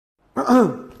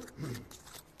Hello?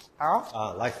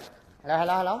 Live.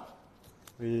 Hello?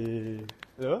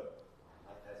 Hello?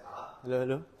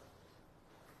 Hello?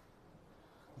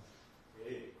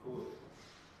 Okay, cool.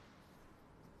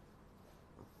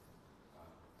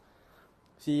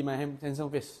 See my handsome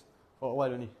face for a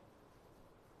while only.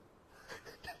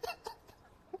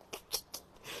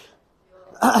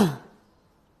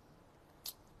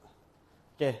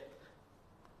 Okay.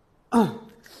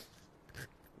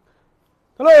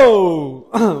 Hello!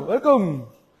 Welcome!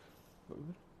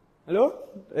 Hello?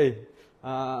 Hey.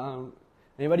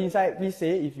 Anybody inside, please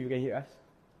say if you can hear us.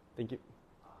 Thank you.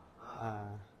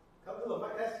 Come to the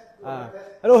mic test.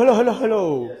 Hello.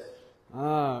 Yes.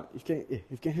 If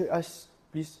you can hear us,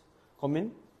 please comment.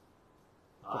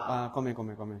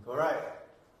 Comment. Alright.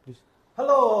 Please.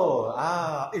 Hello.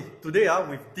 Today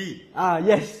with D.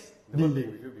 Yes. Never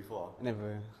been with you before.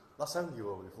 Never. Last time you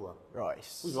were with who?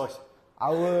 Royce. Who's Royce?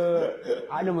 Our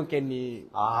other mechanic.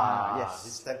 Yes.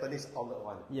 His Tampines outlet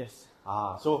one. Yes.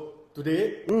 So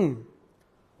today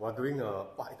we're doing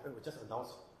we just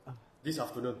announced this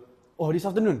afternoon. Oh, this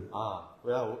afternoon?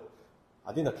 Well,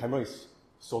 I think the camera is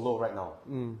solo right now.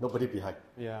 Nobody behind.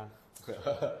 Yeah.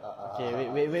 Okay,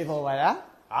 wait for a while.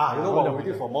 We're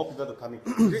waiting for more people to come in.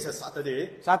 This is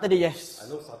Saturday. Saturday, yes. I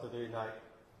know Saturday night,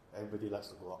 everybody likes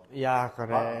to go out. Yeah,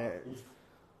 correct.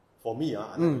 For me, I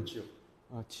like to chill.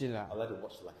 Oh, chill lah. I like to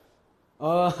watch live.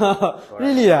 Oh,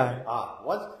 really?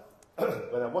 Once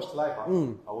when I watch live, I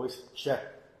always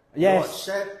share. Yes.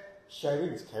 You know,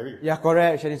 sharing is caring. Yeah,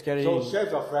 correct. Sharing is caring. So share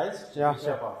with your friends. Yeah, if you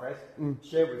care about friends.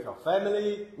 Share with your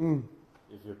family.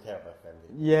 If you care about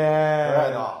family. Yeah. Correct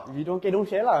or not? If you don't care, don't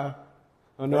share lah.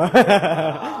 Oh no.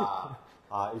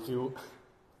 If you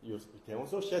can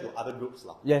also share to other groups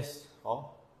lah. Yes.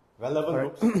 Relevant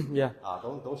Correct. groups. Yeah.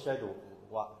 Don't share to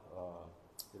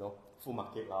full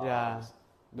market lah. Yeah.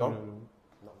 No,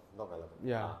 not relevant.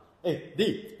 Yeah. Hey,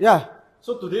 D. Yeah.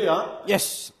 So today,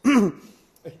 Yes.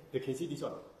 they can see this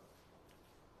one.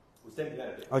 We stand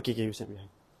behind a bit. Okay, you stand behind.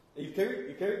 You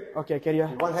carry. Okay, carry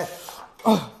on. In one hand.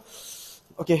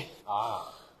 Okay.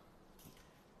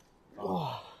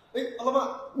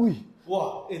 Alamak. Ui.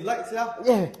 Wow, lights, yeah.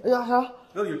 Yeah.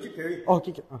 No, you keep carrying.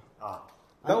 Okay.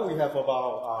 Now we have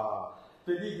about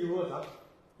 20 viewers.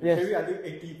 You Yes. carry until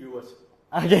 80 viewers.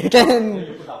 Okay, Then can.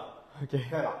 you put down. Okay.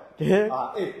 Can or Okay.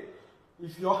 not?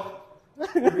 If you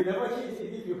never hit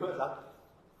 80 viewers,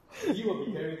 you will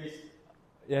be carrying this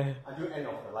Yeah. until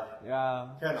end of the life.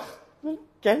 Yeah. Can or not?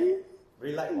 Can?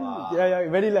 Very light. Wow. Yeah.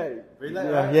 Very light. Very light,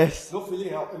 Yeah. right? Yes. No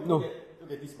feeling out. No. Look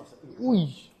at this muscle. Ui.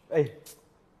 Hey.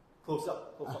 Close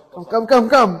up.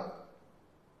 Come.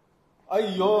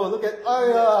 Aiyo, look at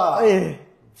Hey.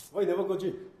 Why you never go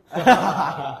gym?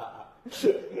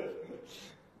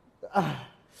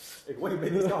 Why you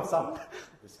make this kind of sound?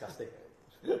 Disgusting.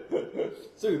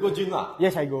 So you go gym lah?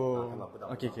 Yes, I go. Put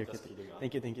down. Okay. Just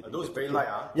kidding, Thank you. Those very light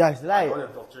Yeah, it's light. I don't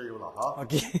want to torture you lah,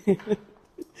 Okay.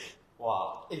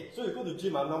 Wow. So you go to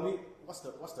gym, normally what's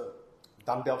the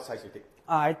dumbbell size you take?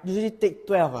 I usually take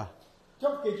 12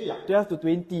 12 kg 12 to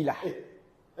 20 lah.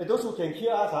 Those who can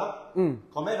hear us,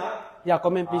 comment Yeah,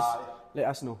 comment please. Let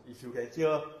us know. if you can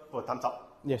hear, put a thumbs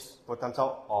up. Yes. Put a thumbs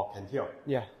up or can hear.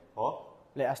 Yeah.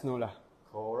 Let us know lah.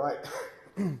 Alright.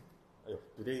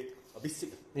 Today a bit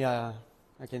sick. Yeah,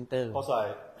 I can tell. Also,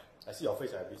 I see your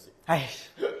face, I'm a bit sick. Hi.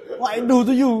 What I do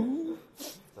to you?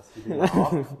 Just kidding.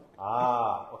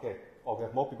 Okay. We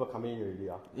have more people coming in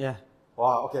already. Yeah.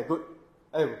 Wow, okay, good.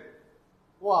 Hey,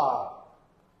 wow.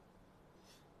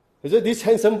 Is it this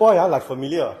handsome boy, like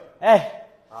familiar? Hey.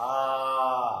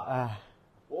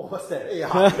 What's that? Hey,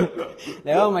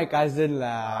 That one my cousin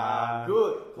lah.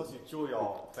 good, because you show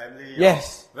your family,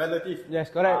 Yes. your relative. Yes,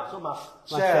 correct. So must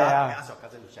Must share. share, Ask your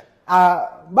cousin to share.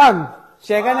 Bang,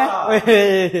 share kan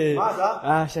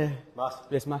Mas, share. Must.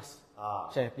 Yes, mas.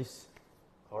 Share please.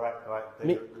 Alright.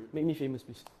 Make me famous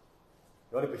please.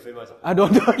 You want to be famous?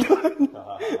 Don't.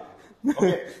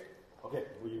 Okay.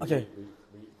 Okay.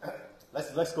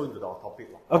 Let's go into our topic.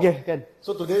 Okay, can.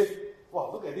 So today,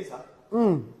 wow, look at this.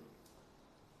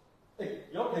 Hey,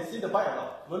 you all can see the bike or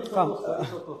not? No need so close.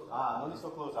 No need so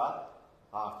close.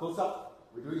 Close up.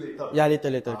 We do it later. Yeah,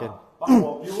 later can. But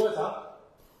for viewers,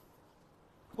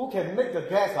 who can make a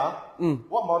guess?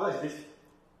 What model is this?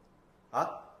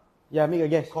 Yeah, make a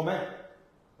guess. Comment.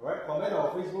 Alright, comment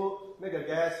on Facebook. Make a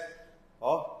guess.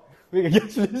 Make a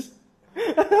guess please.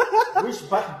 Which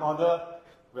bike model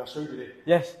we are showing today?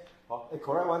 Yes.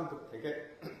 Correct one can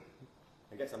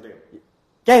get something.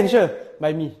 Can, sure.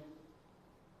 By me.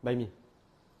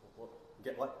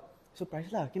 Get what?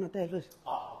 Surprise lah, cannot tell first.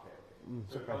 Okay.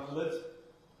 So congrats.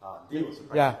 Deal will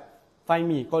surprise. Yeah. Find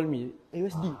me, call me. Hey,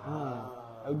 where's D?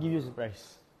 I'll give you a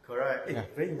surprise. Correct. Hey,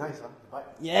 very nice, huh? The bike.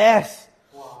 Yes.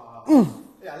 Wow.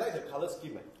 Hey, I like the color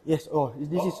scheme, man. Yes. Oh,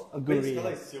 this is a base grey.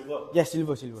 color is silver. Yes,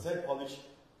 silver. Sand polish.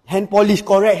 Hand polish,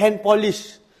 correct. Hand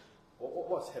polish.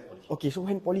 What's hand polish? Okay, so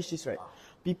hand polish is right.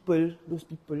 Those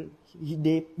people,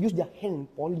 they use their hand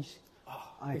polish.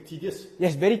 Tedious.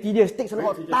 Yes, very tedious. Takes a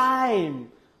lot of time.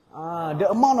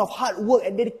 The amount of hard work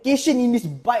and dedication in this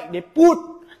bike they put.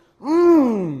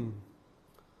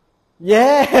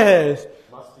 Yes.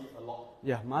 Must be a lot.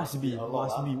 Yeah, must be.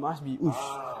 Oosh.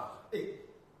 Hey,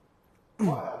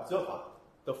 what I observe,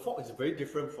 the fork is very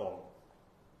different from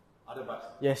other bikes.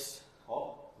 Yes.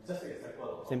 Just take a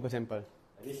sample. Sample.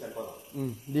 Any sample?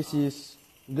 This is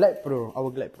Glide Pro, our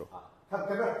Glide Pro. Come,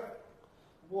 camera.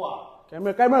 Wow.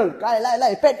 Camera.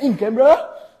 Light. Pan in, camera.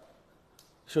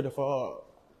 Show the fork.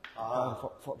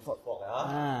 Fork.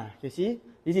 You see?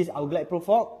 This is our Glide Pro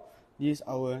fork. This is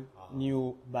our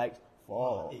new bike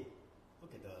fork. Hey,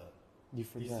 look at the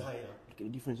Difference. design. Look at the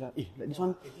difference. Like this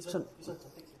one. This one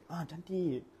cantik.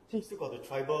 Cantik. See? Still got the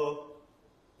tribal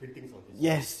printings on this.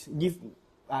 Yes, give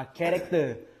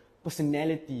character,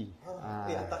 personality.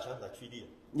 Hey, I touch the 3D.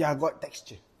 Yeah, got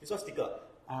texture. This one sticker.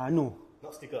 No.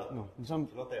 Not sticker. No, this one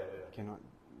Cannot tear away. cannot.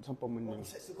 Some permanent.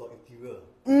 Inside still got interior.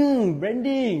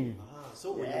 Branding.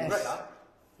 So when you write,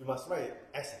 you must write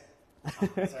S.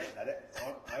 It's like that.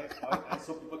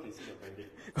 So people can see the branding.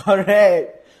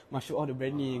 Correct. Must show all the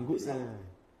branding. Good.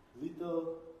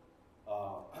 Little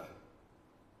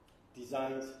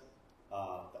designs,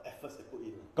 the efforts they put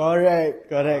in. Correct.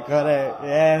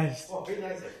 Yes. Oh, very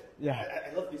nice. Yeah.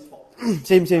 I love this fork.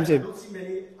 Same. I don't see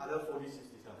many other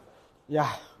 4060s now.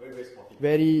 Yeah. Very sporty.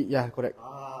 Correct.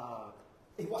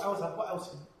 Hey, what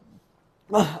else?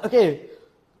 Okay.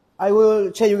 I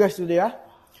will share you guys today.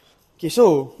 Okay,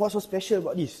 so what's so special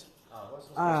about this? What's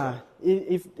so special?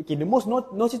 The most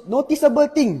noticeable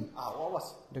thing. What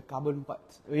was? The carbon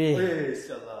parts.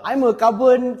 Sialah. I'm a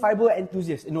carbon fiber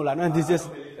enthusiast. No lah, not enthusiast.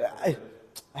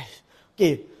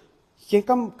 Okay, can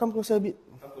come closer a bit.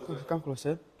 Come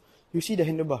closer. You see the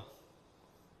handlebar?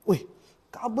 Wait,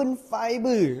 carbon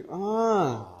fiber.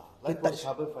 Like what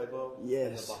carbon fiber?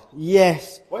 Yes.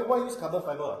 Why use carbon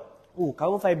fiber?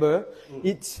 Carbon fiber.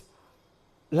 It's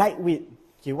lightweight.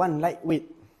 Okay, one lightweight.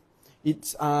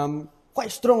 It's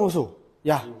quite strong also.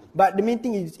 Yeah. But the main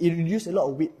thing is it reduces a lot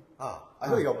of weight. I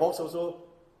know your boss also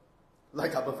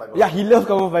like carbon fiber. Yeah, he loves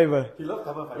carbon fiber. He loves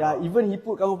carbon fiber. Yeah, even he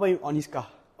put carbon fiber on his car.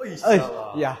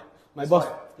 Yeah, my boss.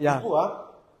 Yeah.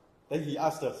 Then he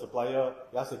asked the supplier,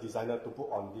 he asked the designer to put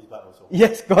on this bike also.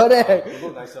 Yes, correct. To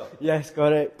look nicer. Yes,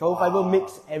 correct. Carbon fiber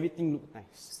makes everything look nice.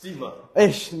 Steam.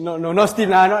 No, not steam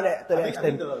lah, not that to that I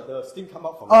extent. think the steam come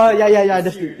out from. Yeah,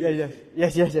 the steam.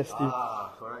 Yes, steam.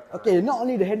 Correct. Okay, not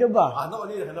only the handlebar. Not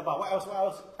only the handlebar. What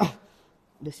else?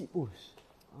 The seat post.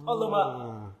 Look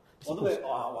at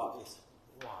wow, yes.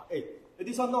 Wow. Hey,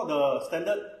 this one not the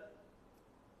standard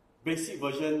basic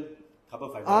version carbon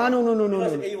fiber. No.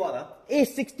 That's A what?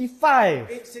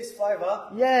 A65.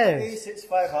 A65, Yes.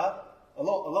 A65, A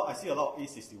lot. I see a lot of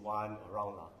A61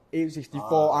 around.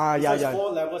 A64, This is yeah.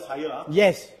 4 levels higher.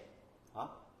 Yes.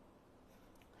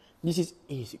 This is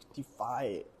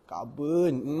A65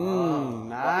 carbon.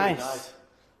 Nice.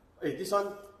 Hey, this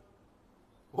one.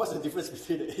 What's the difference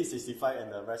between the A65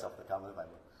 and the rest of the carbon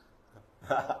fiber?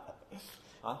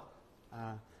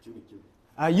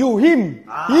 You, him.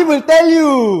 He will tell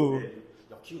you. Hey,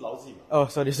 your Q lousy. Oh,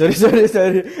 sorry. Hey,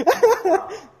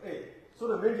 so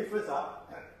the main difference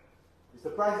is the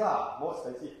price more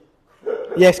expensive.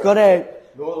 Yes,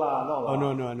 correct. No lah. Oh,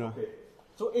 no. Okay.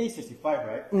 So A65,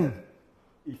 right?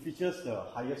 It features the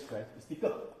highest strength. It's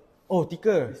thicker. Oh,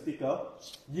 thicker. It's thicker.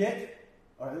 Yet,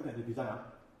 alright, look at the design.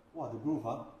 Wow, the groove,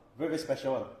 very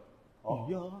special one.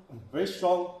 Yeah. Very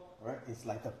strong. Alright, it's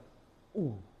lighter.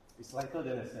 It's lighter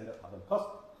than the standard carbon. Because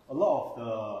a lot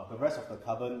of the rest of the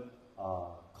carbon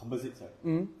composites,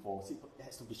 for seat, it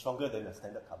has to be stronger than the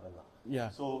standard carbon. Yeah.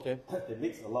 So they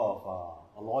mix a lot of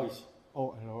alloys.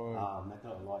 Alloy.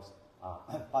 Metal alloys.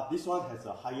 But this one has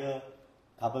a higher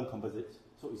carbon composite,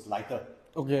 so it's lighter.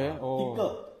 Okay.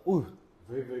 Thicker.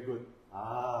 Very, very good.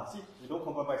 See, you don't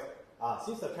compromise.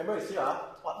 Since the camera is here,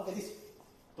 look at this.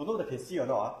 Don't know if they can see or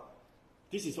not.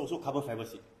 This is also carbon fiber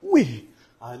seat. Look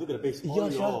Look at the base. I don't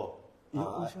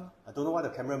know why the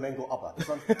cameraman go up. This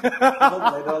one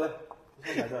leather.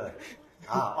 Look at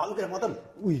the bottom.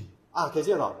 Can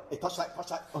see or not? Hey, torchlight.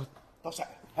 Torchlight.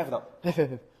 Have or not?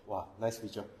 Have. Wow, nice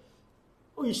feature.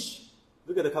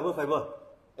 Look at the carbon fiber.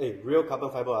 Hey, real carbon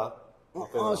fiber.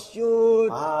 Shoot.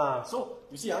 So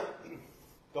you see,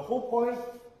 the whole point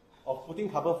of putting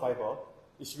carbon fiber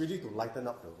is really to lighten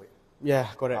up the weight. Yeah,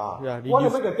 correct.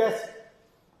 Want to make a guess?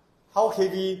 how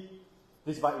heavy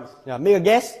this bike is? Yeah, make a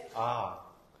guess.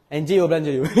 And Jay will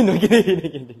belanja you. No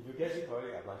kidding. You guess it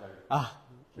correctly, I belanja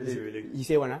you. Really. He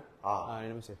say one, Ah. I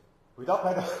never say. Without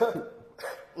pedal,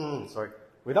 sorry.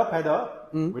 Without pedal,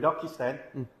 without kickstand,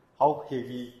 how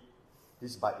heavy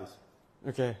this bike is?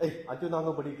 Okay. Hey, until now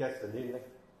nobody guessed the name.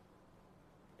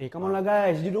 Hey, come on lah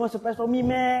guys. You don't want surprise for me,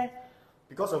 man.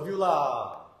 Because of you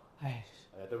lah. Hey,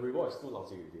 The reward is too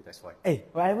lousy already, that's why.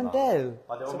 but I haven't tell.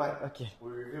 But never mind. Okay.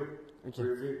 We review. Okay. We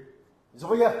review. It's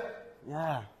over here.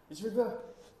 Yeah. It's over here.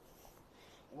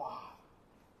 Wow.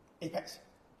 Apex.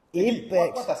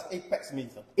 Apex. What does apex mean,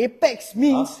 sir? Apex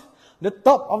means the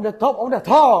top of the top of the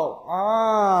top.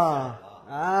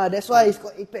 That's why it's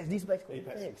called Apex. This bike is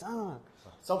called Apex.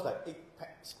 Sounds like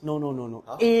apex. No.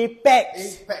 Huh?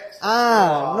 Apex. Apex.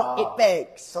 Not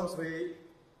Apex. Sounds very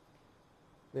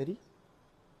Ready?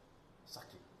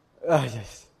 sucky.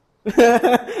 Yes.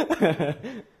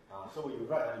 So when you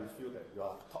ride, you feel that you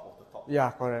are top of the top.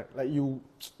 Yeah, correct. Like you,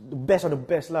 the best of the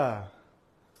best lah.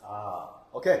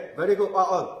 Okay, very good.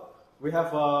 We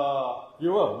have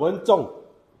viewer Wen Zhong.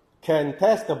 Can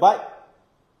test the bike.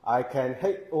 I can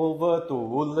head over to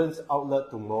Woodlands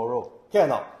outlet tomorrow. Can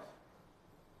or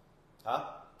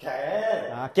not?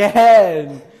 Can.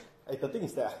 Can. Hey, the thing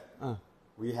is that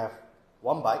we have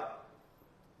one bike.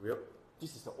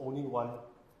 This is the only one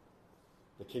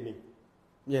that came in.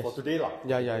 Yes. For today lah.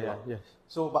 Yeah. Yes.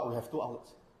 So, but we have 2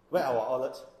 outlets. Where are our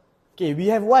outlets? Okay, we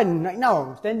have one right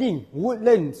now standing.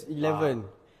 Woodlands 11,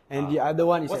 and the other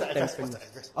one is What's at the address? Tampines.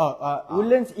 What's the address?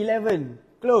 Woodlands 11,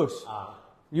 close.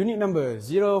 Unit number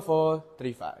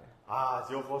 0435.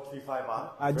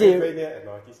 0435. Jay. Very near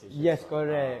Admiralty Station. Yes,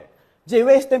 correct. Jay,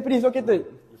 where is Tampines located?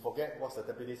 You forget what's the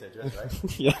Tampines address, right?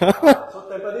 Yeah. So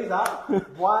Tampines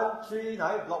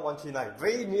 139, block 139,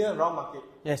 very near Round Market.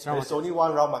 Yes, Round There's only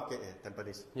one Round Market in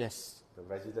Tampines. Yes. The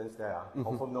residents there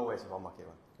confirm know where's Round Market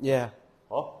one. Yeah.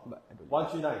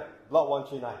 139, block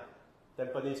 139,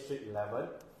 Tampines Street 11.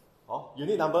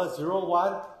 Unit number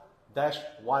 01-14.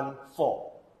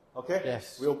 Okay?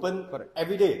 Yes. We open Correct.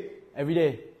 every day. Every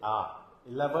day.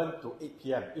 11 to 8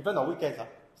 p.m. Even on weekends,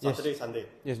 Saturday, Sunday.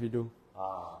 Yes, we do.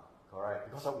 Correct.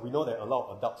 Because we know that a lot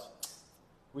of adults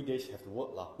weekdays have to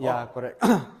work lah. Yeah, correct.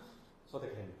 So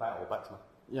they can buy our bikes.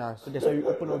 Yeah, so that's why we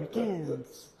open on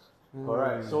weekends.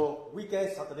 Correct. So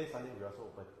weekends, Saturday, Sunday, we also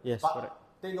open. Yes, but correct.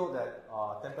 Take note that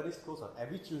Tampines close on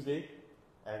every Tuesday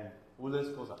and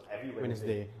Woodlands close on every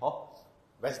Wednesday.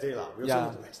 Wednesday lah. We also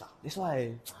need to rest lah. That's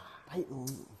why. Baik.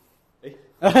 Okay.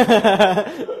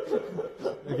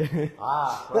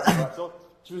 Correct. So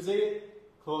Tuesday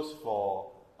close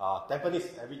for Tampines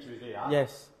every Tuesday.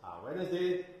 Yes.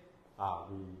 Wednesday,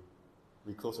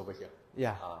 we close over here.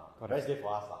 Yeah. Wednesday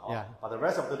for us. Yeah. But the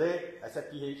rest of the day, except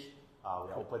PH,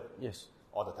 we are open. Yes.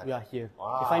 All the time. We are here.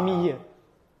 You find me here.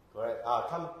 Correct.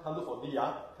 Come look for D.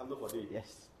 Come look for D.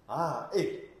 Yes.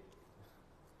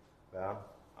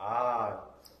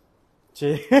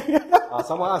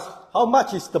 Someone asked, how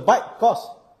much is the bike cost?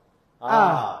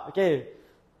 Okay.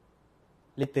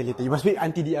 Later. You must wait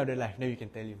until the other live. Then we can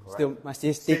tell you. Correct. Still must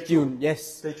stay tuned.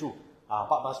 Yes. Stay true.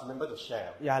 But must remember to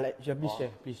share. Yeah, please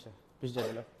share. Please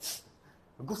share.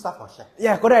 Good stuff must share.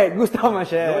 Yeah, correct. Good stuff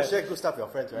must You share. always share good stuff with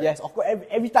your friends, right? Yes, of course.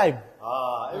 Every time.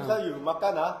 Every time you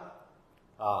makan,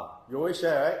 you always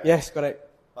share, right? Yes, correct.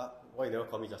 But why you never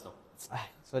call me just now?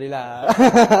 Sorry lah.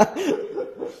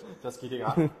 Just kidding,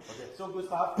 Okay, so good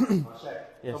stuff must share.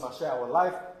 Yes. So must share our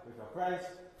life with your friends,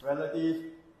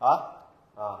 relatives,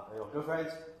 your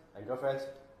girlfriends and girlfriends,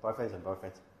 boyfriends and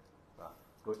boyfriends.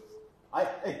 Good.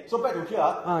 So back to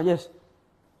here. Yes.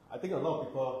 I think a lot of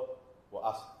people will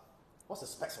ask, what's the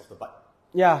specs of the bike?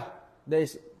 Yeah, that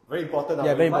is. Very important.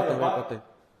 Yeah, When very you buy a important.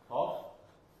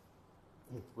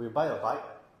 When you buy a bike,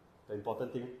 the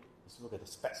important thing is to look at the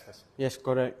specs first. Yes,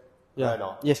 correct. Yeah. Right or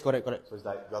not? Yes, correct. So it's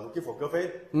like you are looking for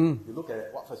girlfriend, you look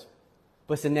at what first?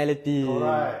 Personality.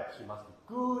 Correct. She must be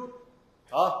good.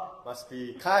 Must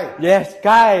be kind. Yes,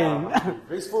 kind. Must be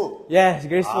graceful. Yes,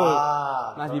 graceful.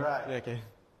 Must correct. be. Okay.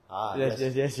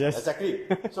 Yes. Exactly.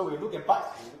 So we look at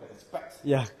bikes, we look at the specs.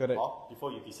 Yeah, correct.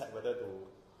 Before you decide whether to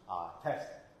test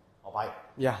or buy.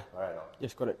 Yeah. Alright. No?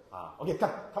 Yes, correct. Okay,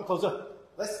 come closer.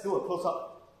 Let's do a close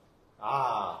up.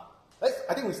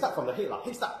 I think we start from the head lah.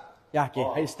 Head start. Yeah, okay.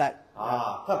 Head start.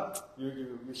 Come.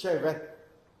 You share with them.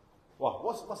 Wow,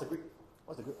 what's the grip?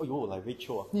 What's the grip? Oh, like very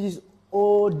chill. This is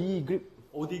OD grip.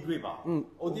 OD grip.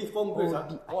 OD foam grips are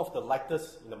one of the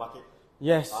lightest in the market.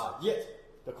 Yes. Yet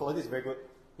the quality is very good.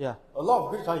 Yeah. A lot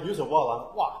of grips I use a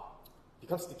while,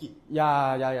 becomes sticky.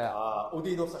 Yeah. OD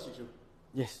no such issue.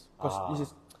 Yes. Because this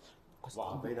is.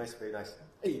 Wow, very nice.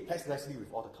 Hey, it packs nicely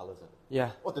with all the colors.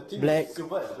 Yeah. The theme Black. is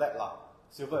silver and black lah.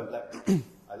 silver and black.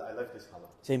 I love this color.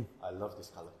 Same. I love this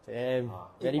color. Same.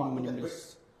 Very look at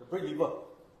minimalist. the brake lever.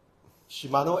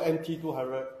 Shimano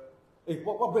MT200. Hey,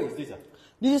 what brake is this?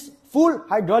 This is full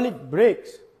hydraulic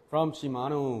brakes from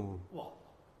Shimano. Wow.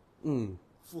 Mm.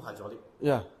 Full hydraulic.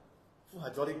 Yeah. Full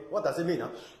hydraulic. What does it mean?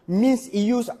 Means it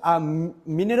use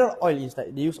mineral oil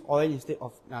instead. They use oil instead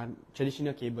of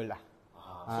traditional cable lah.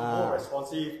 So more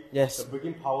responsive. Yes. The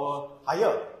braking power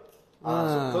higher.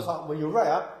 So when you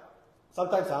ride,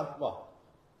 sometimes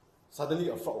suddenly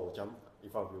a frog will jump in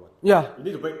front of you. Yeah. You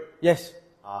need to brake. Yes.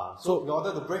 So in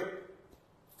order to brake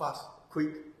fast,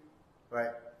 quick, right?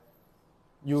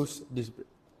 Use this brake.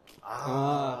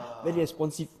 Very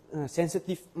responsive,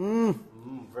 sensitive.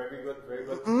 Very good, very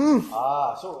good.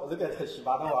 So look at the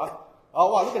Shimano.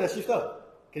 Wow, look at the shifter.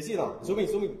 Can you see now? Zoom in.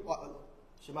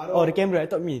 Shimano. Oh, the camera. I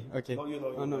thought me. Okay. Not you.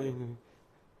 Not you.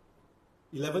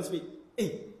 11 speed.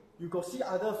 Hey, you got see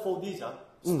other 4Ds,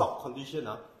 stock condition,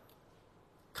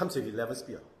 comes with 11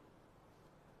 speed.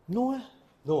 No.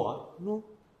 No.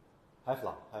 Have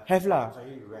lah. Have lah.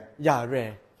 Very rare. Yeah,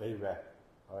 rare. Very rare.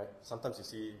 Alright. Sometimes you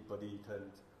see body turn.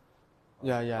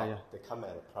 Yeah. They come at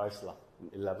a price lah.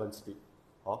 11 speed.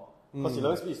 Because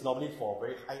 11 speed is normally for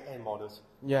very high-end models.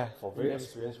 Yeah. For very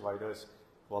experienced riders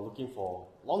who are looking for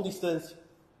long distance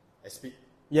at speed.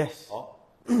 Yes.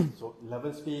 So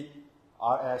 11 speed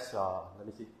RS. Let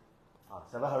me see.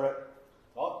 700.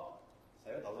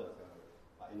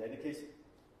 7,700. In any case,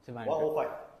 105.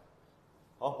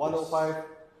 105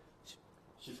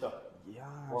 shifter. Yeah,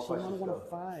 105 Shimano shifter.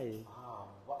 105.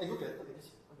 Hey, look at this.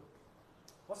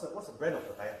 What's the brand of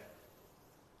the tire?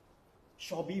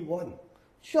 Shobby One.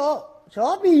 Shopee.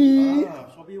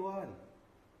 Shobby One.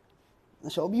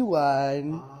 Shopee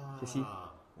one. You see?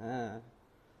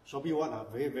 Shobby One are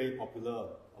very, very popular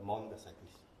among the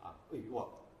cyclists. Wait, what?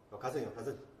 Your cousin.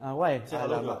 Why? Say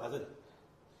hello to your cousin.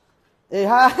 Hey,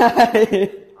 hi.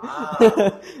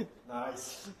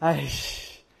 Nice. Hi.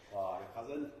 Wow, your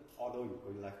cousin, although you're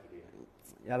going live today.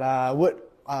 Yeah lah, word.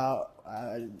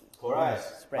 Correct.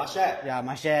 Spread. Marshall. Yeah,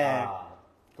 Marshall.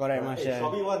 Correct, Hey, Marshall.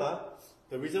 Shobby One,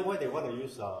 the reason why they want to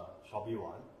use Shobby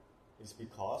One is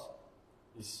because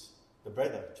it's the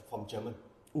brand from German.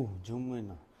 Oh,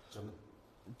 German.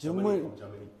 Germany from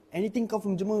Germany. Anything come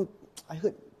from German, I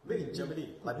heard. Made in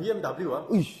Germany, like BMW,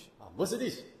 Uish.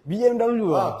 Mercedes.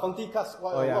 BMW. Conti cars.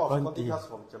 A yeah, lot of Conti. Conti cars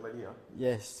from Germany.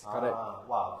 Yes, correct.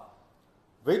 Wow.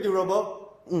 Very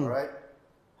durable. Alright.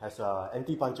 Has a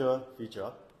anti-puncture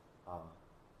feature.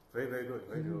 Very, very good.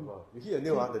 Very durable. You hear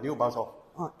the new bounce off.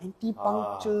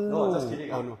 Anti-puncture. No, just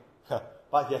kidding. Oh, no.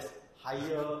 But yes,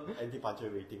 higher anti-puncture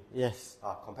rating. Yes.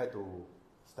 Compared to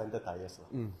standard tires.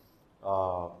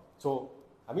 So,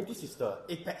 I mean, this is the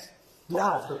apex.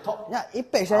 Top of the top. Yeah,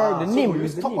 Apex. The so name we is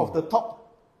use the top name. of the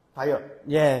top tire.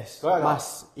 Yes. Correct.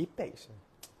 Must Apex.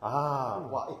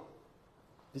 Wow.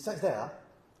 Besides that,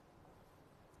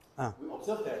 we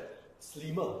observe that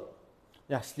slimmer.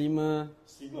 Yeah, slimmer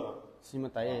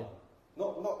tire.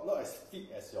 Not as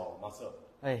thick as your muscle.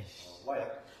 Why?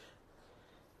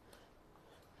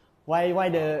 Why? Why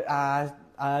the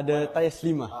tire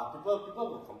slimmer?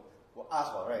 People will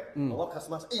ask, right? A lot of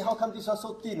customers, hey, how come this one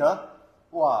so thin?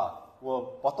 Wow,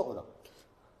 will bottle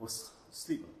will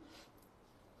sleep.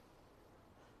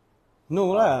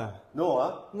 No lah.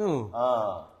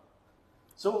 No.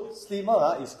 So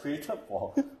slimmer is created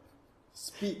for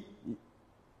speed.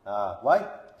 Why?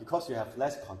 Because you have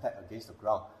less contact against the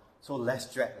ground, so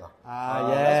less drag yes.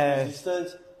 Less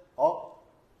resistance, or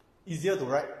easier to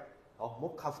ride, or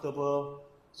more comfortable,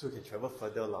 so you can travel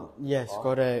further long. Yes,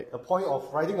 correct. The point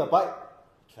of riding a bike,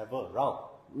 travel around.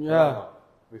 Yeah.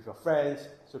 With your friends,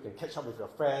 so you can catch up with your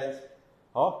friends.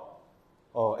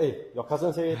 Hey, your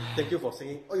cousin say thank you for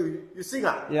singing. Oh, you sing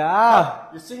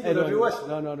Yeah. You sing to the viewers.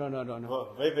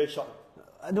 No. Very, very short.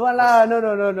 I don't want lah.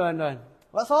 No.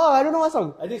 What song? I don't know what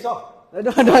song. Any song? I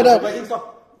don't. The wedding song.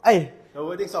 Hey. The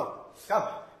wedding song. Come.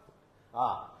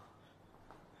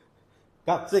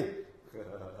 Come, sing.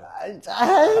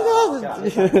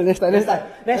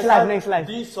 Next live.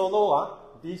 D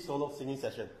solo singing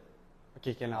session.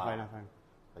 Okay, can lah, fine.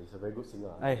 He's a very good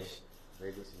singer. Aish.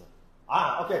 Very good singer.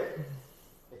 Okay.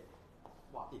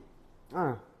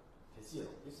 Can see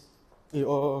this.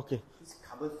 Okay. This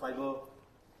carbon fiber.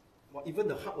 Even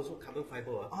the hub also carbon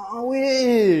fiber.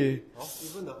 Wait.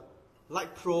 Even the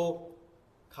Light Pro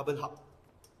carbon hub.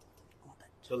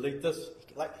 The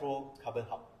latest Light Pro carbon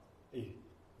hub.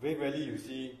 Very rarely you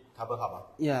see carbon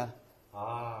hub. Yeah.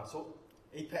 So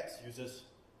Apex uses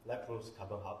Light Pro's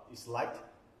carbon hub. It's light.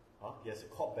 It has a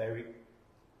cord bearing.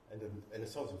 And the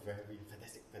sound is very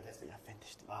fantastic. Yeah,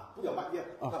 fantastic. Put your mic here.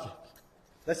 Okay.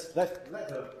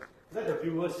 Let the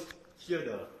viewers hear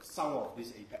the sound of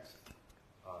this apex.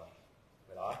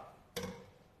 Wait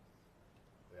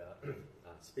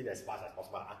spin as fast as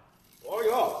possible. Oh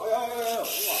yeah, wow,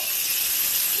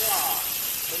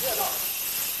 can you not?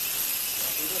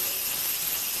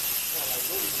 Like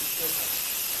no resistance.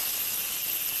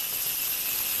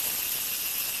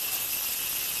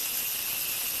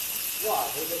 Wow,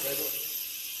 very good.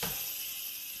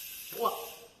 Wow.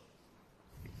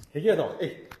 Can you not?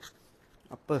 Hey.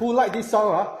 Apa? Who like this song?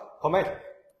 Comment.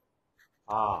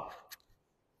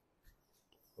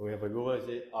 We have a viewer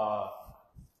say,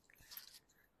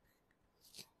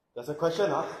 there's a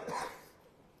question, Are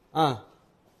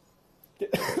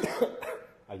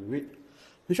you read?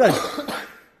 Which one?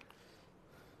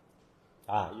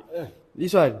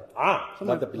 This one.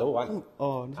 Not the below one.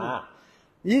 Oh, this one.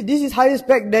 This is higher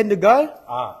spec than the girl?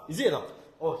 Is it or not?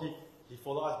 Oh, he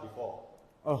followed us before.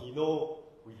 Oh. He know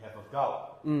we have a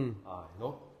gal. You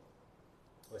know?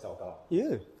 Where's our gal?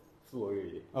 Yeah. Flew away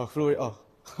already. Oh, fluid. Oh.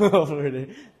 Fluid.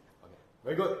 Okay.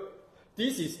 Very good.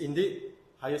 This is indeed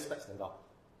higher specs than gal.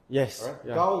 Yes. Alright?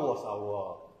 Yeah. Gal was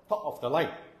our top of the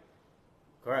line.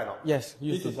 Correct or not? Yes.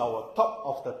 This is our top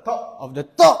of the top. Of the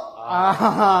top.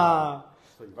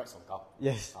 So you write some gal.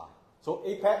 Yes. So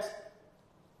Apex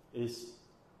is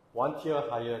one tier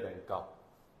higher than gal.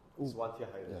 It's one tier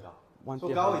higher than gal. So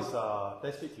gal is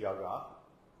 10 speed Tiagra,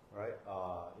 right?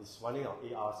 It's running on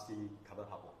ARC carbon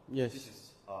hub. Yes. This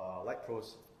is Light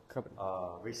Pro's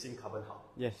racing carbon hub.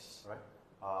 Yes. Right?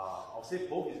 I'll say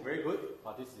both is very good,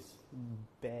 but this is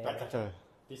better.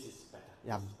 This is better.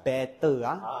 Yeah,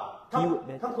 better.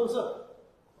 Come closer.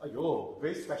 Ayo,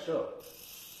 very special.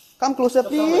 Come closer,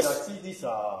 please. When I see this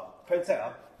cranset,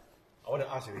 I want to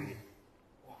ask you again.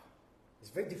 Wow,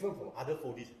 it's very different from other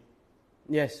foldies.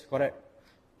 Yes, correct.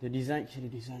 The design.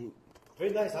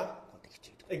 Very nice,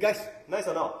 Hey guys, nice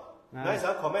or not? Nice,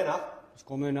 Comment, Just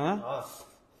comment,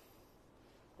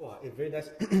 Wow, it's very nice.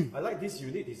 I like this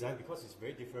unique design because it's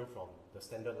very different from the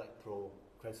standard Light Pro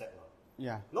cranset.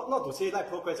 Yeah. Not to say Light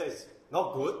Pro cranset is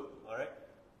not good, alright?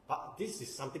 But this is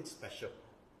something special.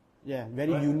 Yeah,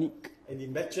 very unique. And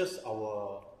it matches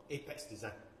our Apex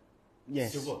design.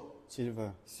 Yes.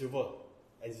 Silver.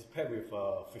 And it's paired with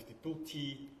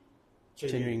 52T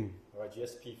chain ring. Alright,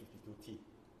 GSP 52T.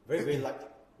 Very, very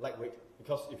lightweight.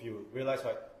 Because if you realize,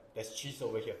 right, there's cheese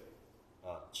over here.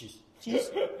 Cheese.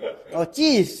 Oh,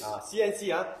 cheese.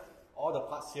 CNC, all the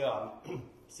parts here are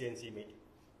CNC made.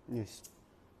 Yes.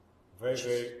 Very,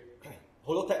 very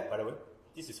holotech, by the way.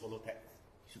 This is holotech.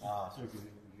 So if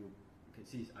you can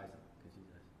see his eyes.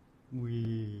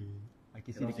 I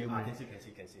can see the camera.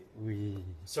 Can see.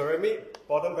 Ceramic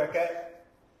bottom bracket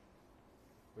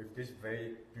with this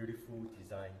very beautiful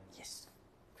design. Yes.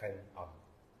 Crank arm.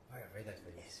 Very nice.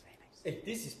 Yes, very nice. Hey,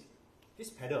 this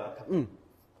pedal,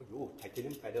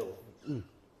 titanium pedal.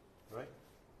 Right?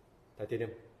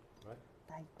 Titanium. Right?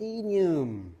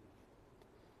 Titanium.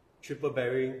 Triple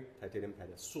bearing titanium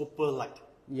pedal. Super light.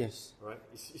 Yes. Right?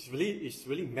 It's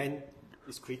really meant.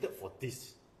 It's created for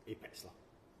this Apex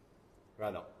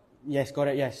right now. Yes,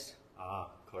 correct. Yes.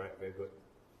 Correct. Very good.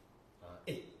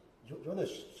 Hey, you want to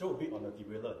show a bit on the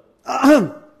derailleur?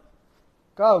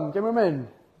 Come, cameraman.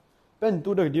 Pen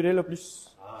to the derailleur, please.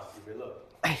 Derailleur.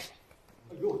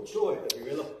 Yo, show the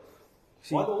derailleur.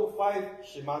 105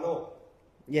 Shimano.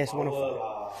 Yes,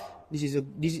 105.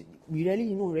 We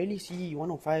rarely see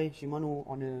 105 Shimano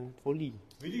on a Foley.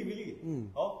 Really?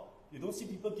 You don't see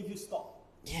people give you stock.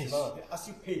 Yes. They ask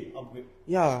you pay upgrade.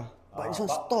 Yeah, but it's on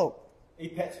stock.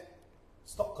 Apex,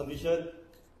 stock condition,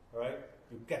 right?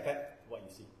 You get back what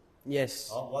you see. Yes.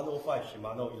 105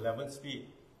 Shimano, 11 speed.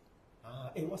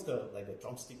 Hey, what's the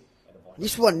drumstick at the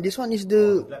bottom? This one is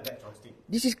the. Black drumstick.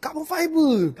 This is carbon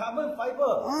fiber. Carbon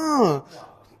fiber. Wow,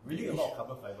 really a lot of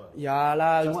carbon fiber. Yeah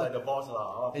lah. Just like the boss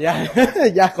lah. Yeah,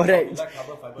 correct. Like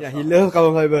carbon fiber. Yeah, he love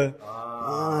carbon fiber.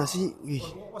 See.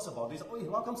 What's about this? Oh,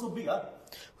 how come so big?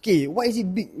 Okay, why is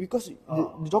it big? Because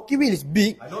the jockey wheel is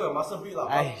big. I know your muscle big lah.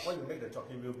 Why you make the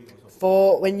jockey wheel big also?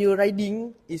 For when you're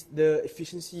riding, is the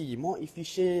efficiency more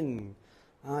efficient.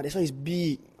 That's why it's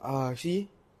big. See,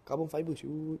 carbon fiber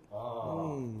shoot.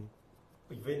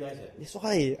 Very nice. That's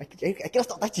why I cannot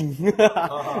stop touching.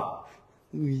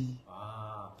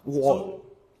 So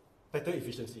better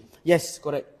efficiency. Yes,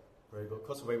 correct. Very good.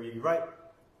 Because when we ride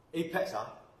Apex,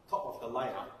 top of the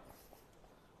line,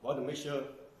 we want to make sure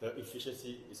the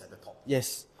efficiency is at the top.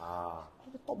 Yes.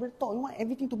 The top. You want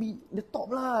everything to be the top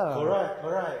lah.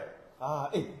 Correct.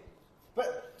 Hey,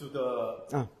 back to the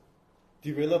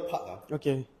derailleur part.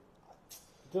 Okay.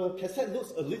 The cassette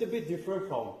looks a little bit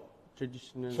different from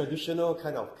traditional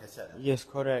kind of cassette. Yes,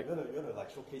 correct. You wanna like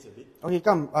showcase a bit? Okay,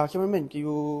 come, cameraman, can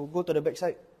you go to the back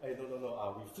side? Hey, no.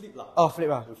 We flip lah. Oh, flip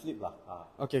lah. We flip lah.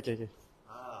 Okay.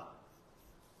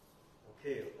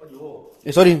 Okay. Oh,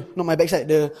 Sorry, not my backside,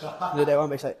 the that one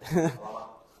backside.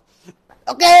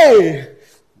 Okay!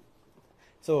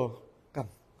 So, come,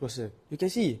 closer. You can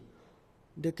see,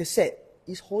 the cassette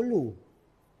is hollow.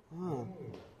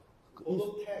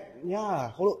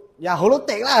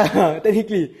 Holotech lah,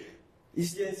 technically.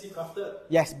 It's CNC crafted?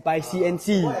 Yes, by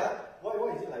CNC.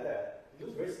 Why is it like that? It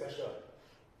looks very special.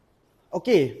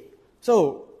 Okay,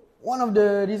 so one of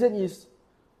the reason is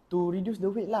to reduce the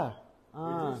weight lah.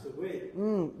 Reduce the weight?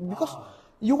 Because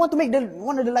you want to make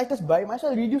one of the lightest bike, might as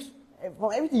well reduce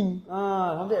from everything.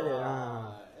 Something like that.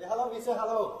 Hey, hello, Vincent,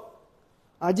 hello.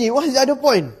 Jay, what's the other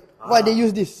point? Why they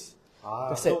use this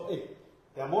cassette? So,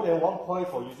 there are more than one point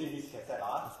for using this cassette.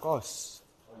 Of course.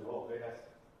 Very nice.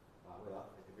 Wait, I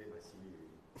activate my CV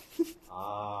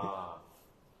already.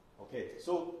 Okay,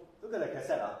 so look at the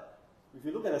cassette. If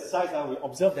you look at the size, we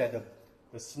observe that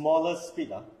the smallest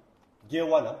speed, gear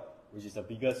 1, which is the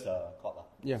biggest chord,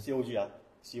 COG,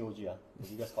 the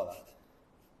biggest chord,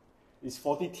 is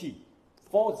 40T.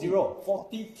 40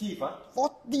 teeth.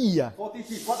 40 40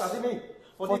 teeth, what does it mean?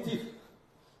 40 teeth.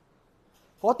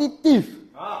 40 teeth.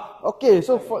 Okay,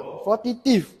 so 40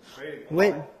 teeth.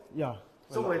 Wait,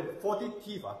 So when 40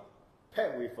 teeth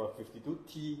paired with a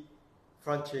 52T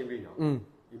front chainring,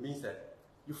 it means that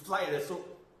you fly at the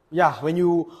slope. Yeah, when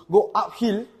you go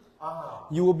uphill,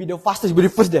 you will be the fastest, very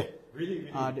first there. Really?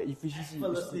 The efficiency.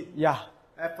 Effortlessly.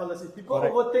 Effortlessly. People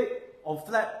overtake on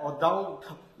flat or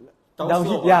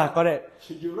downhill. Yeah, correct.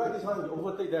 You ride this one, you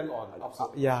overtake them on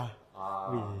upslope.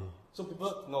 So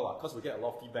people know because we get a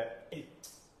lot of feedback. Hey,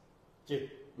 Jay,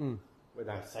 when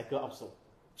I cycle upslope,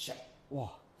 check.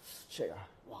 Wow, check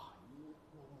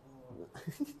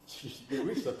You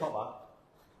reach the top,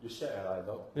 you share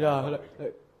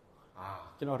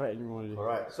cannot ride anymore.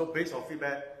 Alright, so based on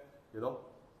feedback, we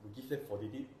give them 40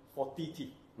 teeth. 40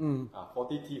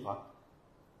 teeth,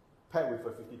 paired with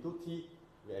a 52 teeth,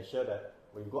 we ensure that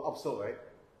when you go upslope, right,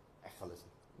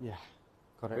 effortlessly. Yeah,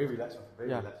 correct. Very relaxed one. Very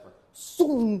relaxed one.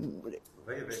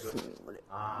 Very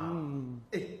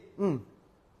good.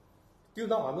 Till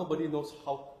now, nobody knows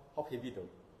how heavy the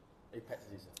Apex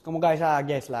is. Come on, guys,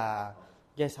 guess lah.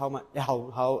 Guess how much?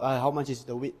 How much is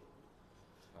the weight?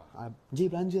 Jay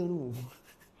belanja no.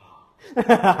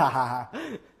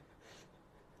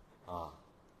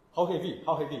 How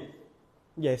heavy?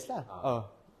 Yes lah.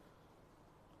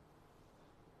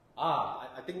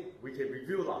 I think we can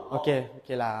review lah.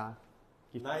 Okay lah.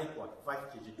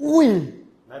 9.5 kg. Ui!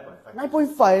 9.5.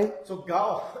 9.5? So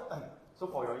Gao, so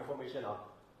for your information,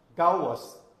 Gao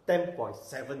was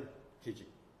 10.7 kg.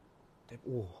 10.7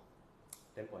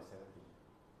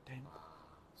 kg.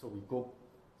 So we go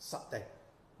sub 10.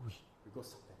 We go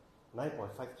sub 10.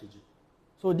 9.5 kg.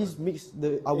 So this makes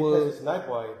our... This is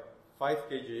 9.5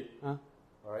 kg.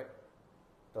 Alright.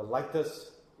 The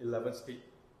lightest 11 speed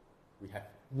we have.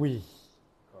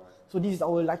 Correct. So this is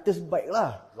our lightest bike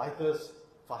lah. Lightest,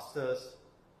 fastest,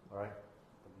 alright.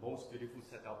 The most beautiful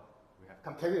setup we have.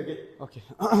 Come carry again. Okay.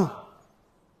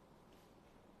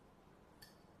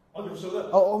 On your shoulder.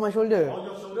 Oh, on my shoulder. On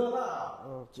your shoulder lah.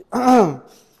 Okay.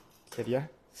 Carry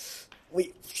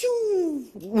Wait.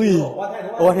 One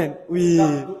hand. One hand.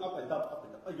 Look up and down.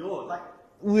 Ayyo, like.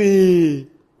 Really.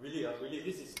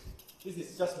 This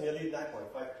is just nearly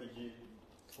 9.5 kg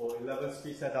for 11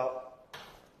 speed setup.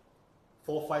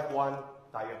 451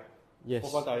 tire. Yes.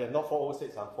 451 tire, not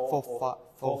 406.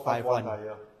 451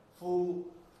 tire. Full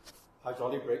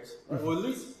hydraulic brakes.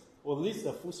 We'll list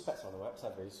the full specs on the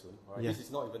website very soon. Alright, This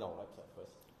is not even our website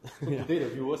first. So today the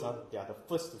viewers they are the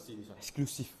first to see this one.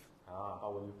 Exclusive.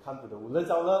 But when you come to the Woodlands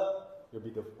outlet, you'll be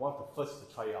the one of the first to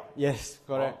try it out. Yes,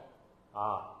 correct.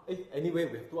 Anyway,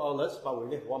 we have 2 outlets, but we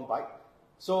only have 1 bike.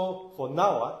 So for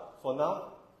now,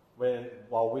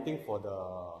 while waiting for the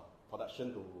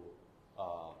production to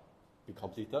be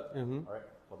completed, alright,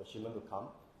 for the shipment to come,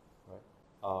 right,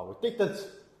 we take turns.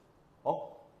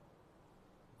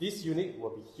 This unit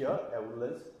will be here at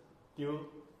Woodlands till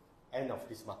end of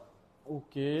this month.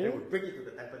 Okay. Then we bring it to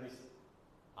the Tampines.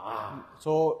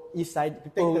 So east side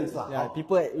people,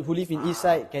 people who live in east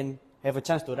side can have a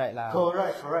chance to ride lah.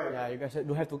 Correct. Yeah, you guys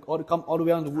don't have to come all the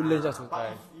way on the Woodlands just to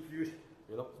try. If you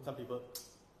some people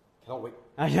cannot wait.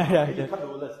 You come to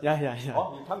Woodlands. You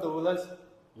come to Woodlands,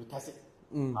 you test it.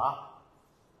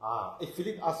 If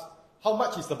Philip asks, how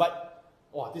much is the bike?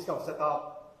 This kind of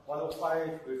setup,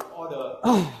 105 with all the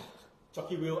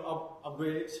jockey wheel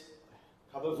upgrades,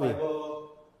 carbon fiber,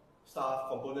 stuff,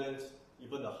 components,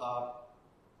 even the hub.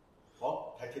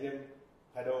 Oh, titanium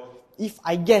pedal. If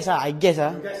I guess You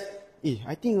guess?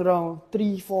 I think around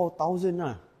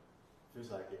 3,000-4,000 Feels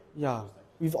like it. Yeah.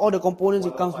 With all the components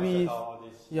it comes 105 with. all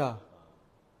this. Yeah.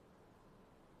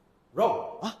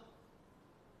 Wrong. Huh?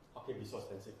 How can it be so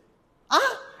expensive?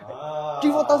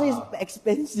 3,000-4,000 is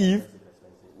expensive.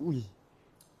 Expensive. Ui.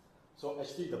 So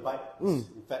actually the bike is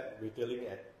in fact retailing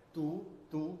at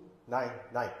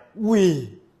 2,299.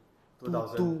 Ui.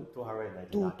 2,299.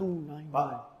 2,299.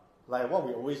 But like what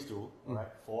we always do, right,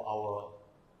 for our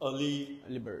early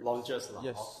birds. launches,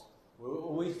 Yes. we will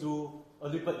always do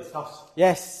early bird discounts.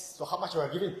 Yes. So how much we are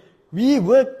giving? We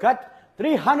will cut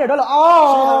 $300.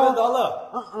 Oh.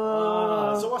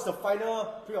 $300. So what's the final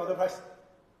pre-order price?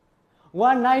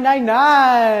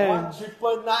 1,999.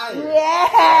 1,999.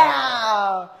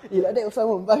 Yeah. Like that also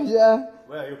won't buy.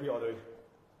 Where are you pre-ordering?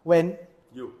 When?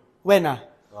 You. When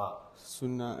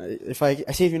Soon if I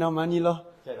save enough money Can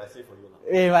I say for you?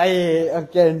 baik.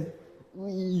 Okay.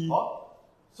 Ui.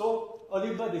 So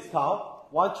early bird discount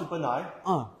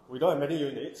 1,999. We don't have many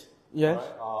units. Yes.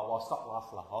 Right? While stock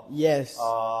lasts Yes.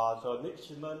 The next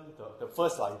shipment, the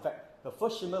first in fact, the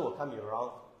first shipment will come in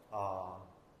around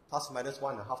plus minus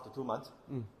 1.5 to 2 months.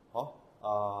 A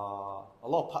lot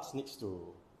of parts needs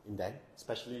to indent,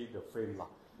 especially the frame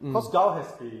Because Gao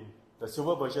has been the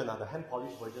silver version, the hand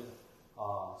polished version,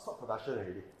 stop production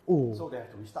already. So they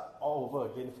have to restart all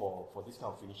over again for this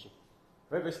kind of finishing.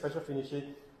 Very, very special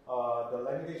finishing. The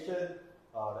lamination,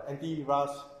 the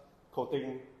anti-rust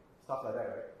coating, stuff like that,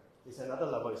 right? It's another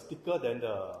level. It's thicker than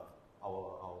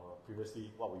our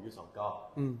previously what we use on Gao.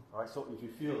 Alright, so if you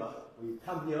feel when you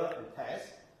come here and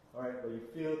test, alright, when you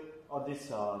feel all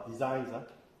these designs,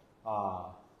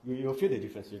 you'll feel the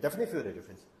difference. You definitely feel the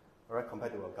difference, alright,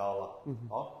 compared to a Gao.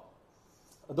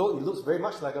 Although it looks very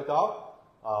much like a Gao,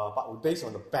 but we're based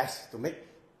on the best to make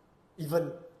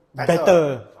even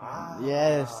better.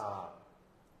 Yes.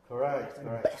 Correct.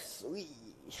 Best.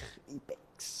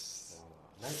 Apex.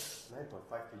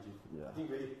 9.5 kg. I think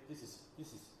really this is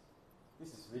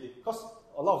really because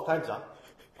a lot of times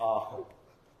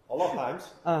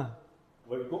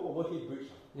when we go overhead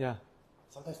bridge,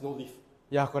 sometimes no lift.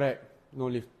 Yeah, correct. No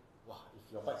lift. Wow,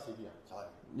 if your bike's heavy,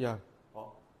 Yeah.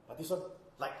 but this one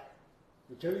like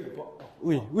you carry the box.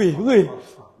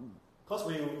 Because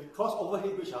when you cross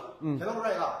overhead bridge, cannot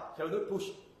ride cannot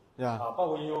push. Yeah.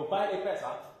 But when you buy Apex,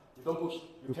 you don't push.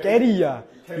 You carry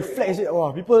you flex it.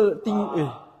 Wow, people think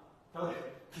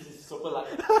this is super light.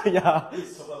 Yeah. This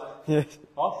is super light. Yes.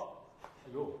 But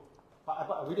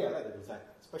really I like the design,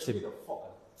 especially the fork.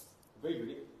 Very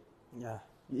unique. Yeah.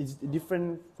 It's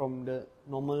different from the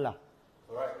normal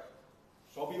Alright.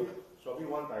 Shopee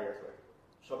One tires, right?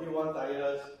 Shopee One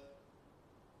tires,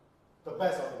 the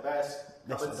best of the best.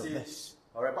 Best of the best.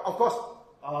 Alright, but of course,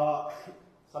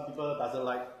 some people doesn't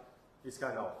like this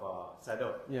kind of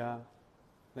saddle. Yeah.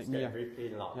 Like It's me. very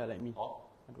plain Yeah, like me.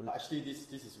 But actually, this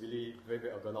is really very,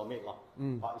 very ergonomic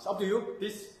But it's up to you.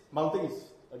 This mounting is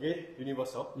again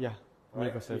universal. Yeah. Right?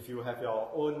 Universal. If you have your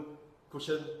own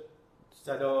cushion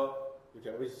saddle, you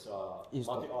can always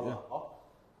mount it on.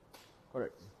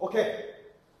 Correct. Okay,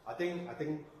 I think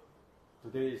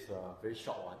today is a very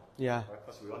short one. Yeah. Right?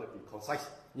 Because we want to be concise,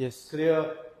 Yes.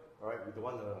 clear. Alright, we don't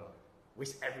want to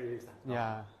waste every time.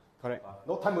 Yeah. Correct.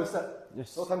 No time wasted.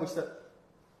 Yes. No time wasted.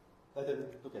 Let them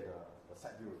look at the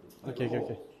side view again.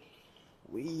 Okay.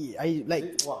 I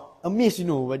like Wow. amazed,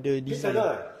 by the This design.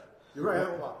 saddle, you're right.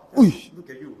 Wow. Ui. Look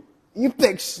at you.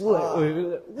 Apex.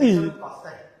 Excellent plus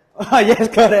 10. Yes,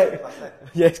 correct. Plus 10.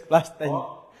 Yes, plus 10.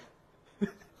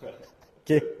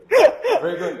 Okay.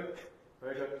 Very good.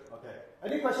 Very good. Okay.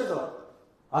 Any questions or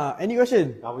not? Any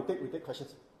question? Now we take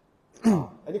questions.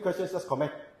 Any questions? Just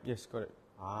comment. Yes, correct.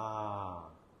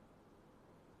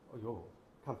 Oh yo,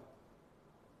 come.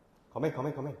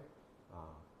 Comment.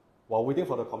 While waiting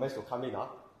for the comments to come in, you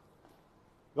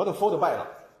want to fold the bike?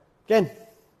 Can?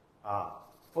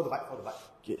 Fold the bike.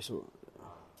 Okay, so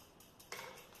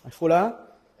I fold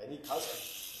Any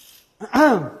cards?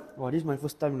 Wow, this is my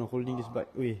first time holding this bike.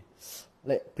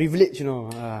 Like privilege,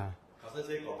 Cousin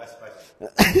say got best price.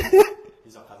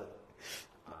 He's your cousin.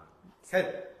 Ken,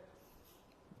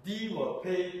 D will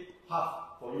pay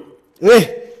half for you.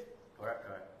 Correct.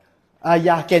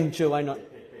 Yeah, can, sure, why not?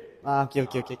 Pay. Okay.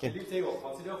 Philip say will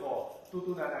consider for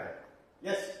 2299.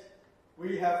 Yes,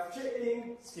 we have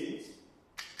trade-in schemes.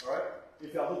 Alright,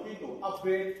 if you are looking to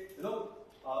upgrade, a lot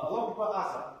of people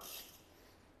ask,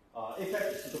 Apex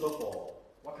is suitable for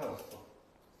what kind of store?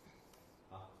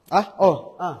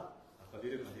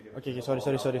 Continue. Okay, sorry.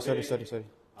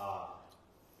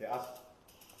 They ask,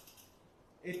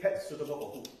 Apex suitable for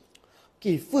who?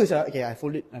 Okay, first okay, I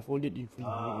fold it in front.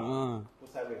 Go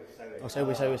sideways, sideways.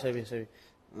 Oh, sideways.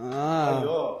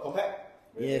 Aiyo, compact.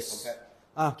 Very Yes. compact.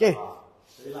 Okay.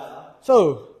 Very light,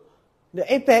 So, the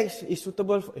apex is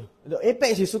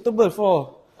suitable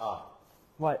for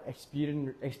what?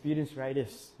 Experienced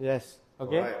riders. Yes.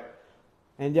 Okay. Alright.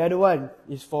 And the other one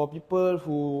is for people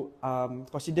who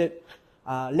considered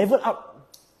level up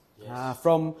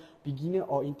from beginner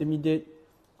or intermediate.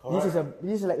 Correct.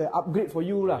 This is like an upgrade for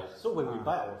you lah. So when we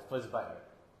buy our first bike, right,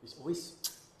 it's always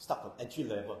start from entry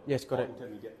level. Yes, correct. Or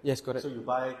intermediate. Yes, correct. So you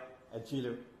buy entry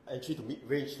to mid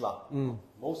range lah.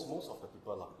 Most of the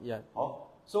people lah. Yeah.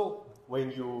 So when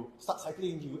you start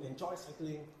cycling, you enjoy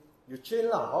cycling, you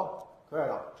train lah. Correct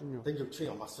lah. Then you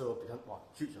train your muscle become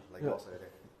huge like yours like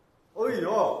that. Oh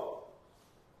yo.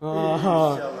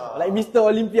 Like Mr.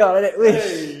 Olympia like that.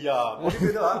 Hey, yeah,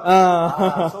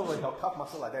 bodybuilder. So when your calf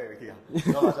muscle like that already.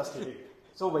 No, just kidding.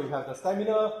 So when you have the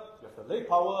stamina, you have the leg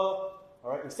power.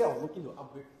 Alright, instead of looking to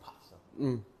upgrade parts,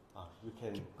 you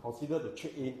can consider to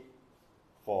trade in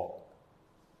for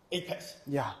Apex.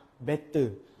 Yeah,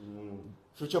 better.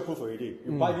 Future proof already.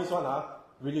 You buy this one,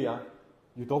 really,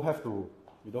 you don't have to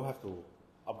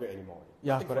upgrade anymore.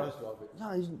 Yeah, Take correct. for us to upgrade.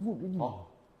 Yeah, it's good really.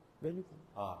 Very good.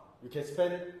 You can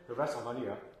spend the rest of money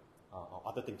on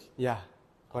other things. Yeah,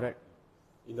 correct.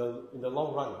 In the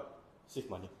long run, save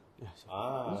money. Yes.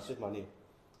 Save money.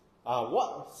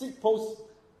 What seat posts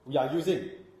we are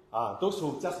using? Those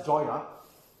who just join,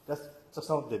 just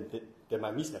now they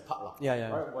might miss that part. Yeah.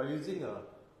 Right, we're using a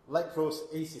Light Pros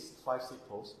A65 seat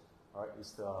post. Alright,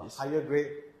 it's the higher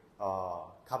grade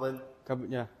carbon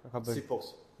seat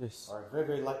post. Yes. Alright, very,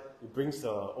 very light. It brings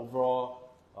the overall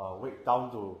weight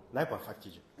down to 9.5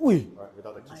 kg. Ui. Right,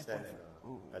 without the kickstand and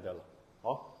the pedal.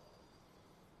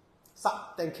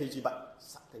 Sub 10 kg bike.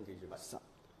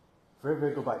 Very,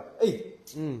 very good bike. Hey!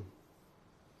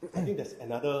 I think there's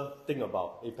another thing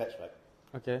about Apex, right?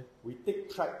 Okay. We take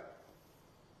pride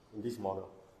in this model.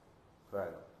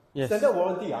 Correct. Yes. Standard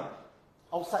warranty,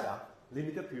 outside,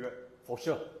 limited period, for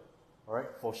sure. Alright,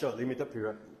 for sure, limited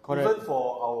period. Correct. Even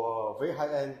for our very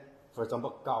high end, for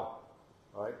example, Gao,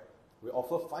 alright, we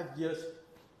offer 5 years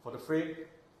for the frame,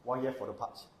 1 year for the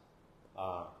parts.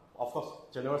 Of course,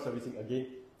 general servicing again.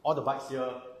 All the bikes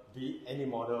here, be any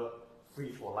model,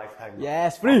 free for lifetime.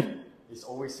 Yes, free. It's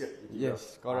always here.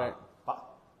 Yes, correct. But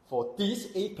for this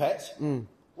Apex,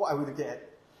 what are we looking at?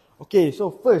 Okay, so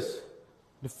first,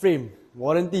 the frame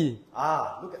warranty.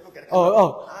 Look at the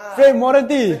camera. Frame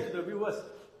warranty. Say to the viewers.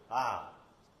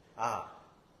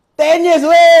 10 years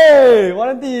way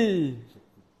warranty.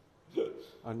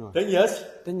 No. 10 years?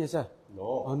 10 years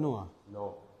No. Oh no.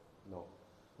 No.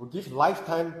 We give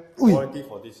lifetime warranty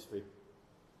for this frame.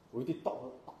 We did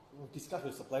discuss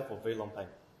with supplier for a very long time.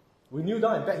 We kneel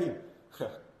down and beg him.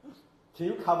 Can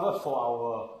you cover for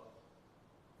our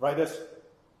riders?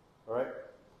 Alright?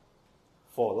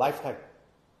 For lifetime.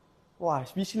 Wow,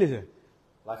 speechless.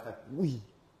 Lifetime. Ui.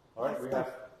 Alright, we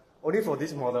have only for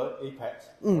this model, Apex,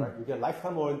 right, you get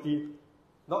lifetime warranty,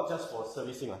 not just for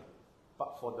servicing,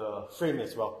 but for the frame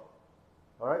as well.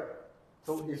 Alright?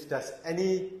 So if there's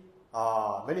any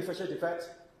manufacturer defects,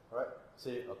 alright,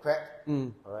 say a crack,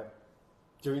 alright,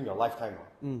 during your lifetime,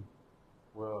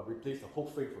 we'll replace the whole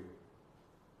frame for you.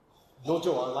 No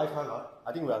joke, lifetime,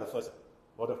 I think we are the first.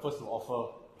 We're the first to offer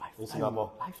in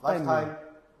Singapore. Lifetime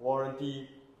warranty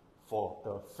for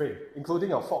the frame, including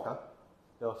your fork,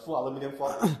 the full aluminium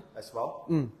fork as well.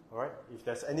 Alright, if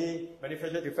there's any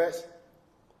manufacturer defects,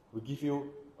 we give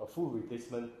you a full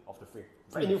replacement of the frame.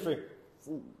 Brand new frame.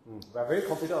 We're very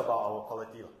confident about our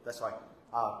quality. That's why.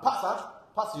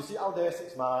 Parts you see out there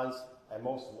 6 months, at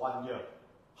most 1 year.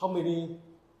 How many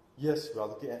years we are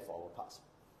looking at for our parts?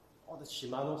 All the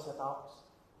Shimano setups,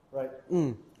 right?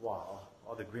 Wow,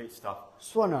 all the great stuff.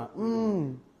 Swan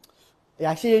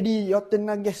I see already your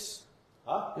turn guess.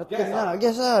 Your turn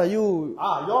guess you. You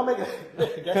all make a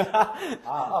guess.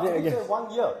 Philippe said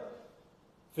 1 year.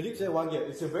 Philippe said 1 year.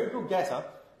 It's a very good guess.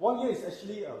 1 year is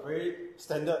actually a very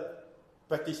standard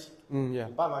practice in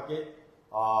bike market.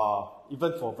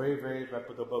 Even for very, very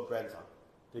reputable brands,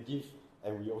 they give,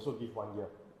 and we also give 1 year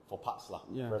for parts.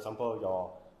 For example,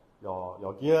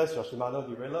 your gears, your Shimano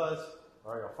derailleurs,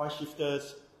 your front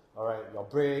shifters, your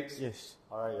brakes, your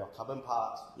carbon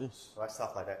parts,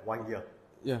 stuff like that. 1 year.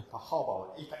 But how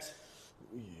about Apex?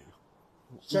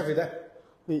 Share with them.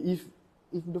 Wait, if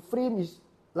the frame is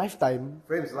lifetime,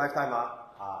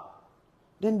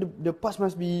 then the parts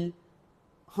must be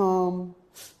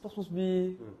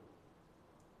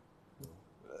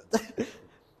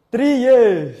 3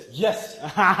 years. Yes.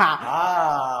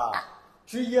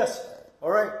 3 years.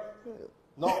 Alright.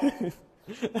 No.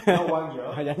 not 1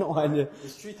 year. Yeah, not 1 year.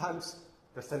 It's 3 times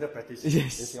the standard practice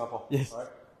Yes. in Singapore. Yes. Alright?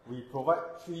 We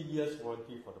provide 3 years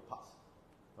warranty for the parts.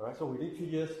 Alright, so within 3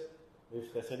 years,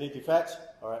 if there's any defects,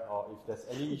 alright, or if there's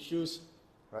any issues,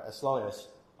 right, as long as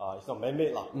it's not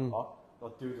man-made, or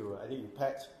not due to any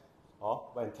impact or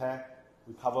wear and tear,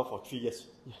 we cover for 3 years.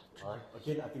 Yeah, Alright?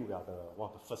 Again, I think we are one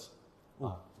of the first.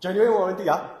 Genuine warranty,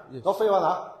 not fake one.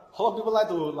 A lot of people like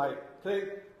to claim,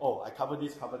 oh, I cover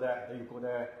this, cover that, then you go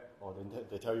there, or then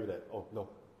they tell you that, oh, no,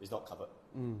 it's not covered.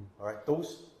 Alright,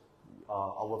 those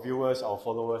our viewers, our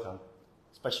followers,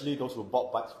 especially those who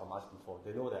bought bikes from us before,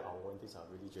 they know that our warranties are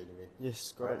really genuine.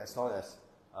 Yes, Right? correct. As long as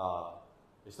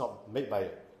it's not made by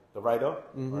the rider,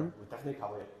 right, we definitely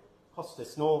cover it. Because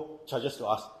there's no charges to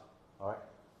us. Alright?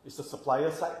 It's the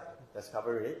supplier side that's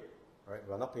covering it. Alright?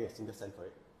 We're not paying a single cent for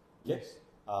it. Okay? Yes.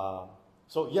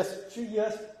 So yes, 3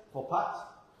 years for parts.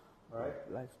 Alright?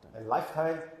 Lifetime. And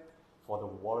lifetime for the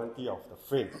warranty of the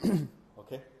frame.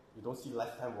 Okay? You don't see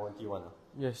lifetime warranty one.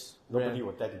 Yes. Nobody rare.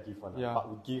 will dare to give one, Yeah. but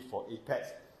we give for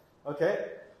Apex.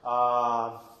 Okay?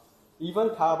 Even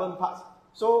carbon parts.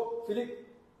 So, Philip,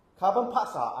 carbon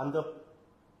parts are under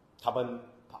carbon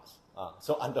parts.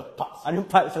 So under parts. Under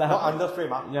parts lah. Not under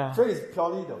frame. Yeah. Frame is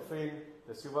purely the frame,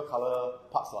 the silver color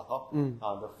parts.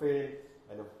 The frame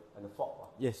and the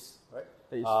fork. Yes. Right?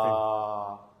 That is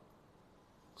frame.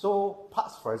 So,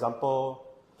 parts, for example,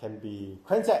 can be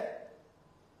crankset,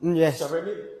 Yes.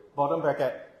 ceramic, bottom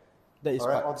bracket. That is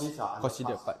Alright, all parts. these are under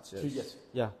Considered parts. Yes. 3 years.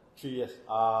 Yeah. 3 years.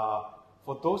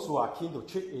 For those who are keen to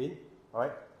trade in,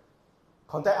 alright,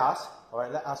 contact us.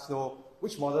 Alright, let us know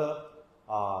which model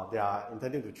they are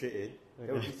intending to trade in.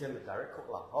 Then we'll give them the direct code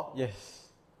lah. Yes.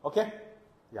 Okay?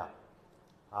 Yeah.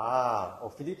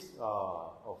 Philip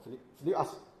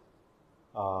asked,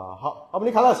 how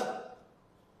many colors?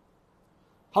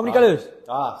 How many colors?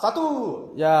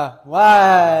 Satu. Yeah.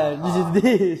 One. This is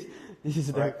this. This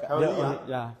is Alright, the currently, only,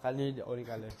 yeah. Currently the only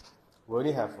color. We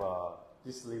only have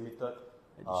this limited,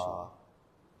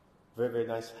 very, very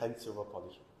nice hand silver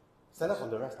polish. Stand up from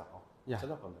the rest. Yeah.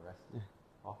 Stand up from the rest.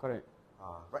 Yeah. Correct.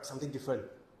 Write something different.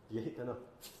 You hit turner.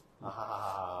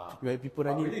 Where people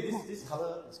running. Really, this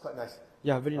color is quite nice.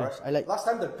 Yeah, very nice. Alright. I like. Last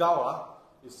time the gown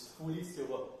is fully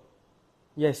silver.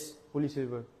 Yes. Fully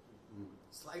silver.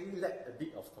 Slightly lack a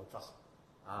bit of contrast.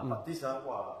 But this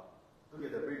wow, look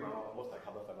at the rim, almost like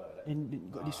carbon fiber like that.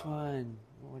 And got this one.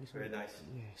 Oh, this Very one. nice.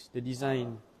 Yes. The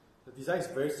design. The design is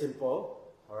very simple,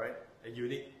 alright, and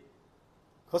unique.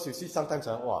 Because you see sometimes,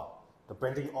 the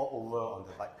branding all over on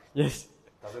the bike. Yes.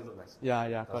 Doesn't look nice. Yeah.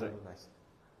 Yeah. Doesn't Correct. look nice.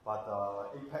 But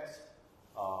Apex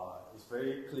is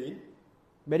very clean.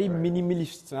 Very Correct.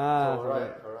 minimalist.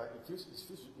 Correct. It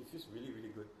feels really,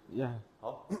 really good. Yeah.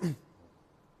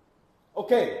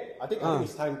 Okay, I think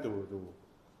it's time to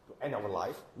end our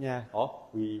live. Yeah.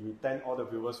 We thank all the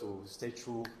viewers who stay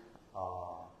through.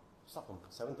 Start from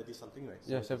 7:30 something, right?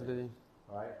 Yeah. 7:30.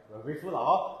 Alright, we're grateful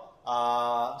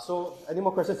so, any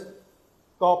more questions?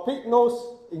 Got pig nose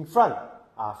in front.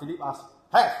 Philip asked,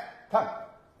 have, come.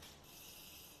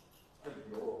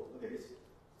 Look at this.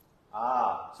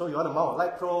 So you want to mount a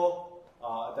Light Pro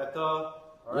adapter,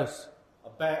 alright? Yes. A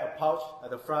bag, a pouch at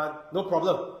the front, no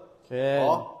problem. Okay.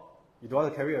 Or you don't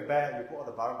want to carry a bag, you put all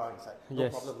the barang inside. No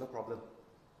Yes. problem.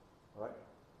 Alright.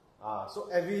 So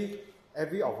every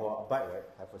of our bike, right,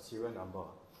 have a serial number.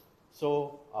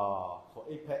 So for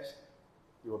Apex,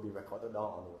 it will be recorded down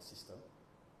on our system,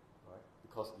 right?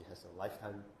 Because it has a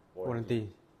lifetime warranty.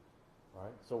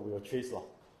 Right? So we will trace lah.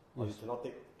 Or you cannot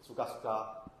take suka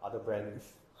other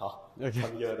brands. Okay.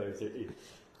 Come here and say,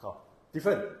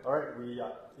 different. Alright,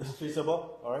 it's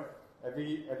traceable. Alright.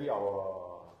 Every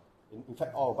our in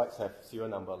fact all our bikes have serial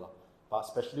number lah. But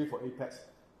especially for Apex,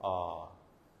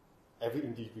 every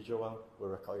individual one will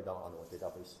record it down on our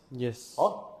database. Yes.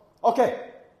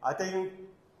 Okay. I think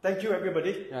thank you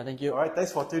everybody. Yeah. Thank you. Alright,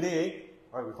 thanks for tuning in.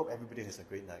 Alright, we hope everybody has a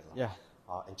great night. Yeah.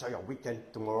 Enjoy your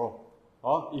weekend tomorrow.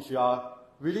 If you are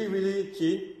really, really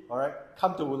keen, alright,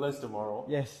 come to Woodlands tomorrow.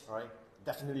 Yes. Alright,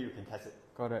 definitely you can test it.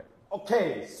 Correct.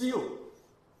 Okay, see you.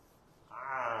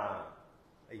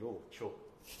 Ayo, chill.